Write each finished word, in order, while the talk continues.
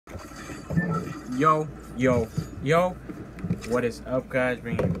Yo, what is up, guys?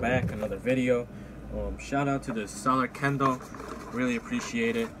 Bringing back another video. Shout out to the seller Kendall, really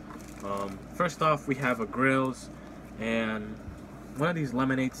appreciate it. First off, we have a grills and one of these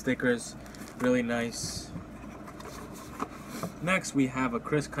lemonade stickers, really nice. Next we have a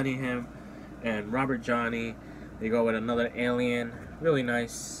Chris Cunningham and Robert Johnny. They go with another alien, really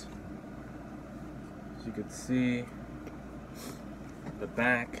nice. As you can see, the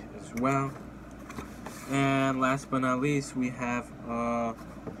back as well. And last but not least, we have a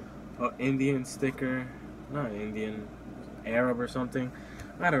Indian sticker, not Indian, Arab or something.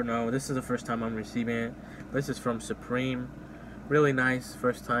 I don't know. This is the first time I'm receiving it. This is from Supreme. Really nice.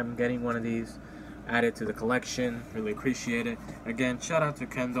 First time getting one of these added to the collection. Really appreciate it. Again, shout out to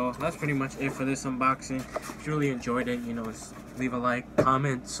Kendall. That's pretty much it for this unboxing. If you really enjoyed it, you know, leave a like,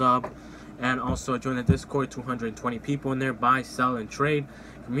 comment, sub, and also join the Discord. 220 people in there. Buy, sell, and trade.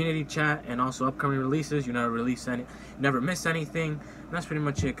 Community chat, and also upcoming releases. You never miss anything. And that's pretty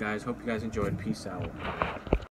much it, guys. Hope you guys enjoyed. Peace out.